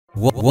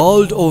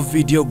World of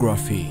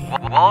videography.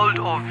 World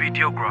of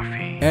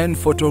videography and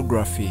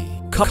photography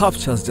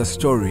captures the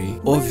story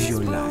of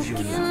your life.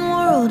 The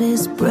world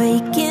is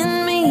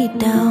breaking me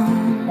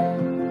down.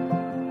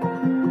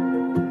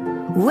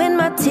 When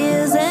my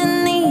tears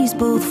and knees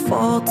both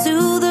fall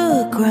to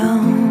the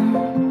ground.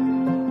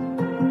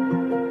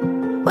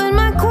 When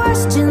my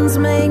questions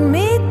make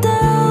me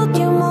doubt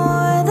you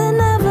more than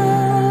ever.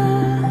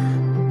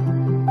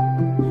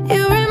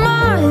 You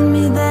remind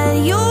me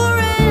that your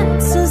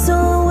answer's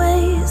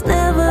always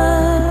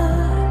never.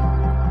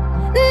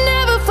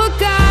 Never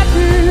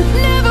forgotten,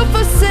 never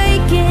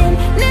forsaken,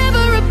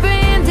 never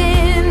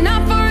abandoned,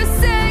 not for a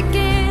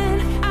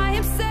second. I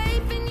am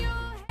safe in your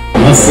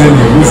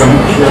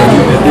hands.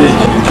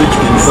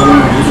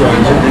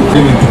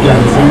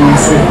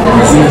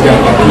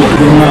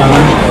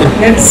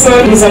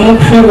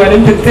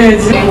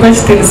 Edison+Mercy25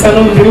 kwakitera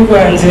isano umubiri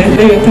wanje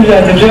ibintu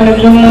byanje byone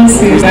byo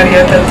munsi nari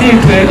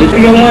yatatitwe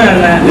iyo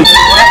mwana.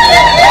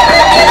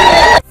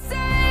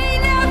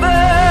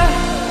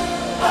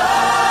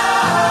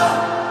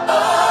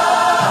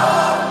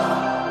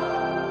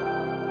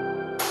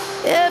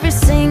 Every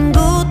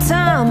single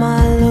time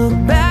I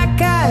look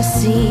back I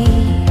see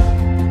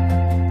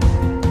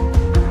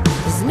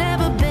there's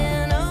never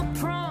been a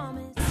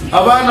promise.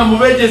 Abana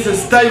mubegeze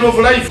style of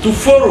life to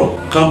follow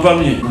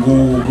kampanye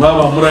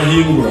mwaba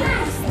murahingura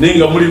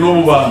ninga muri no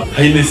muba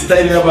haine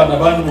style y'abana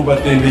bandi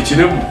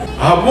mubatendekiremo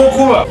ahubwo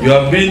kuba you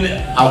have been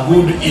a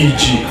good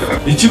EG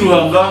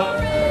ikiruhanga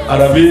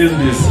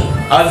arabendeza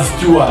as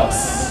stewards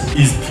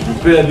is to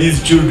prepare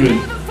these children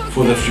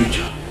for the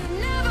future.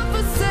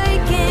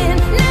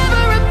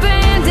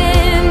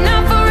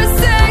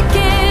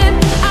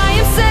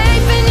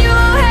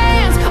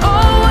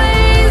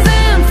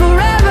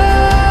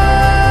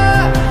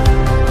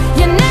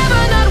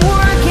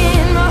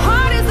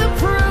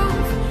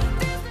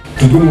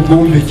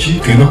 Tugombombeki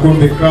kenda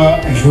kombeka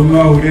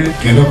jomwaure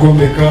kenda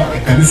kombeka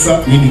kanisa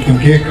nini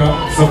tukeka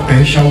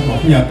sokesha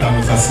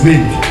makumyatano za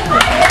simenti.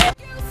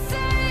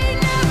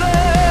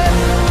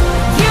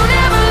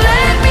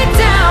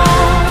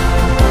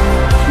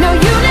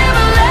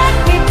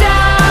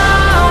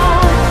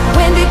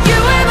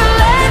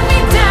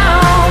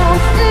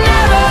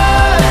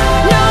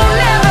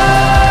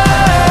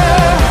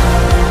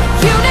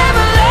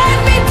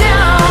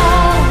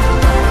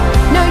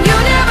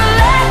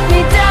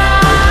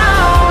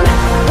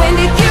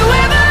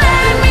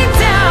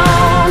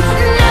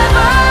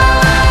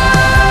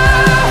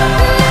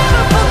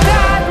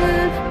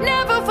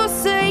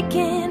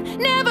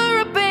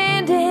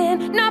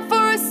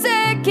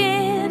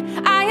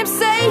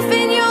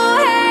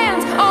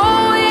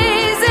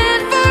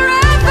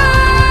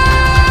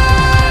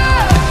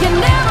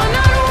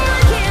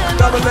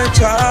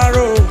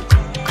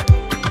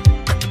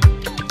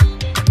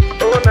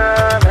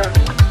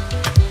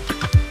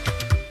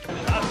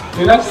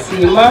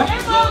 Tunasima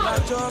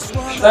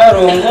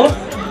sarongo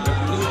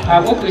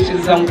abo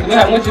kwishiriza mu kubi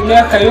hamwe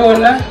imyaka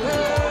yona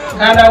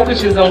kandi abo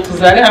kwishiriza mu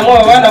kuzare hamwe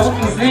abana bo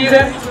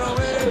kuzire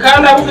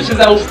kandi abo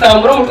kwishiriza mu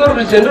kutambura mu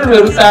rugendo rwe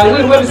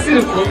rutangwirwa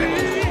bisiriko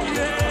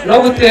no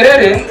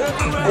buterere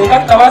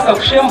ukakabasa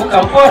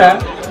kushembuka mpora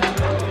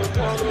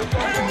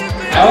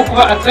abo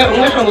kuba atwe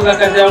umweshonguza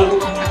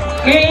kajyangu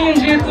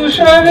kinji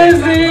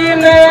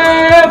tushobezine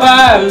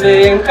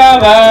bambe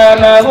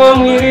nk'abana bo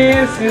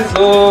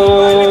mwirisizo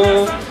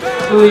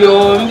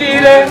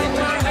tuyombire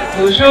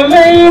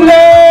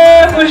tujumeine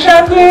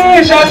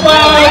kushakwisha kwa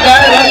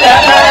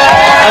garagara.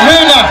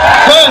 Amina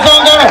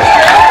kwezonga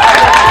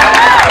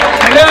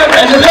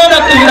ndabona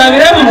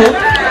tubirabiremo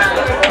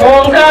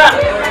onka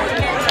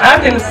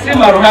ati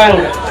nsima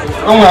ruhanga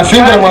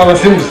Omwasinga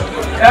mwabasimbuza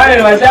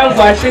kare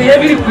bajangu aciye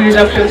biri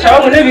kwija kushaka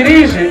bamwe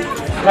birije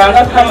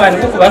ranga tamani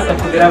ko kubasa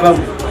kugira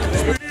bamwe.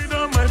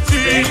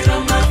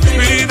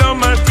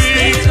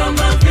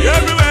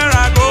 Everywhere I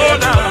go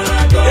now,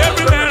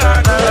 everywhere I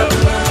go.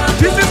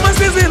 This is my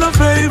season of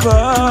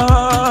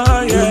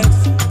favor, yes.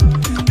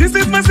 This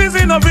is my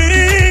season of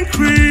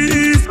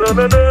increase.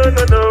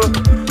 No.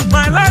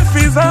 My life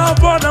is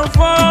upward and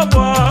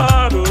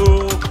forward.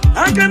 Oh,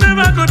 I can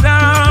never go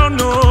down.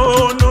 No.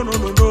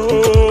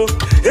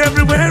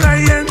 Everywhere I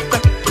enter,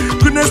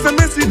 goodness and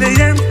mercy they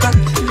enter.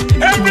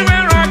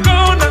 Everywhere I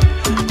go now,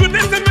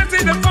 goodness and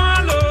mercy they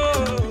follow.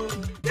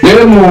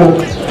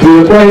 Yemu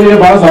tuyekwa ile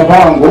baza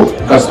bango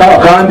gasta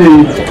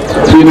kandi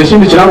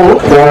twineshindi kirabo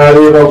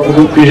twareba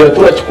kujya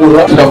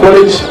turakikura ndakora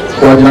iki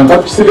wagira ngo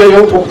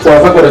tusigayo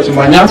twazakora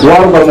kimanya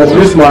waruba mu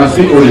Christmas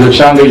urijo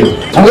changeyo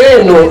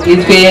Mweno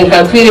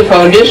itwenga twiri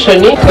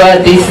foundation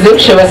twadisize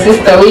kushaba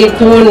sister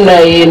witu na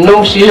no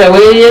mushija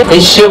weye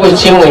eshobo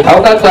kimwe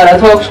aho katwara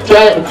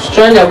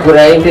twanya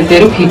kura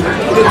enteterukika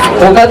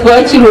uka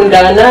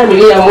twakirundana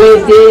niyo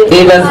yamwete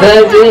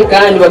ebazaje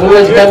kandi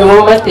bagumye kitame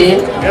mu mate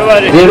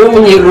rero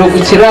munyiriro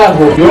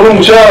gukiraho yo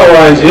mushara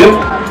wanje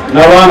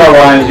n'abana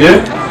banje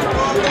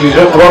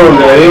kije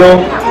kubarondera rero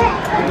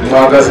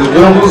mwagaze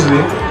byo nguzi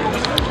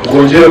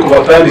ngongere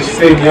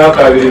kubatandikise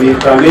imyaka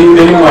 2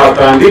 n'inde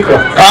mwatandika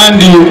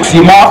kandi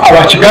sima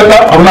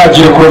abakigata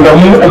abunagiye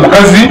kurondamo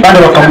umukazi kandi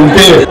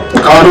bakamutera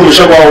kandi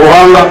umushaka wa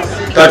ruhanga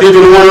tatito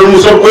n'umwana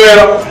n'umusoro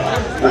kwera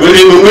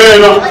ubirinde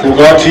umwena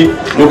ubwati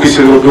no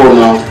kwisirwa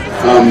byona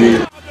amen.